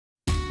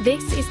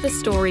This is the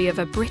story of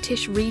a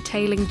British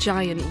retailing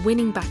giant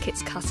winning back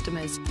its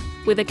customers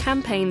with a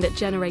campaign that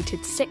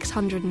generated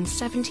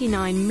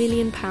 £679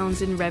 million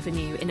in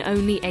revenue in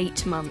only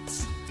 8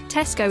 months.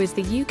 Tesco is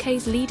the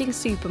UK's leading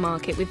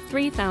supermarket with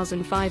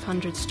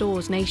 3,500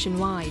 stores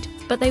nationwide,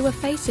 but they were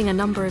facing a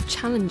number of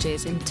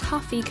challenges in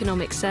tough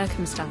economic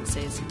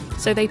circumstances,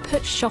 so they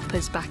put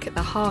shoppers back at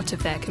the heart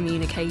of their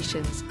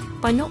communications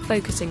by not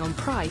focusing on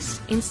price,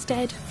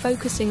 instead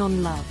focusing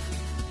on love.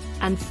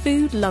 And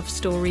Food Love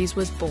Stories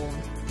was born,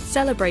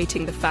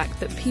 celebrating the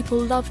fact that people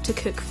love to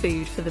cook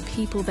food for the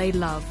people they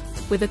love,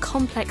 with a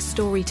complex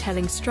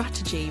storytelling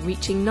strategy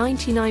reaching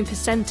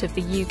 99% of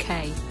the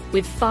UK,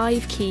 with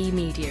 5 key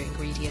media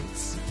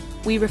ingredients.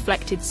 We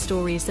reflected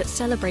stories that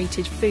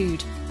celebrated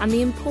food and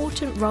the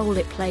important role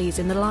it plays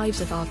in the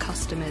lives of our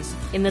customers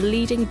in the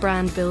leading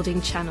brand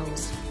building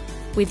channels.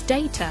 With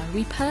data,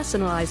 we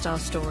personalised our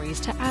stories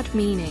to add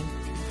meaning.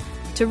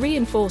 To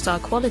reinforce our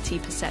quality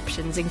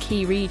perceptions in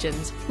key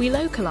regions, we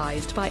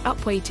localised by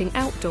upweighting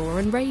outdoor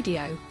and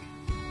radio.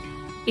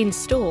 In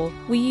store,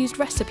 we used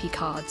recipe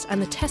cards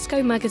and the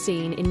Tesco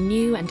magazine in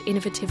new and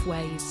innovative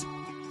ways.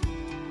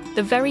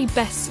 The very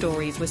best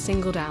stories were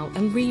singled out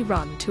and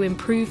rerun to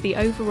improve the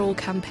overall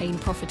campaign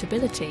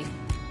profitability.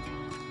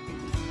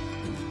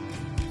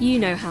 You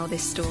know how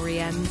this story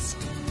ends.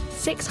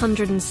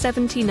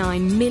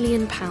 £679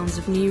 million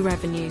of new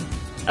revenue,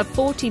 a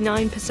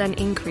 49%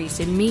 increase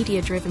in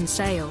media-driven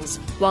sales,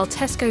 while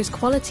Tesco's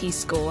quality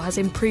score has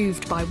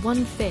improved by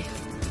 1/5,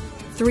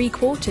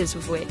 3/4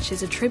 of which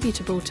is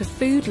attributable to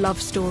Food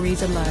Love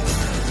Stories alone.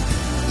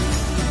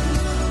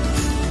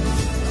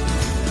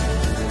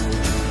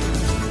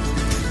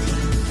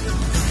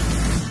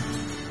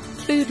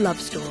 Food Love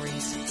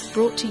Stories,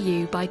 brought to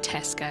you by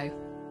Tesco.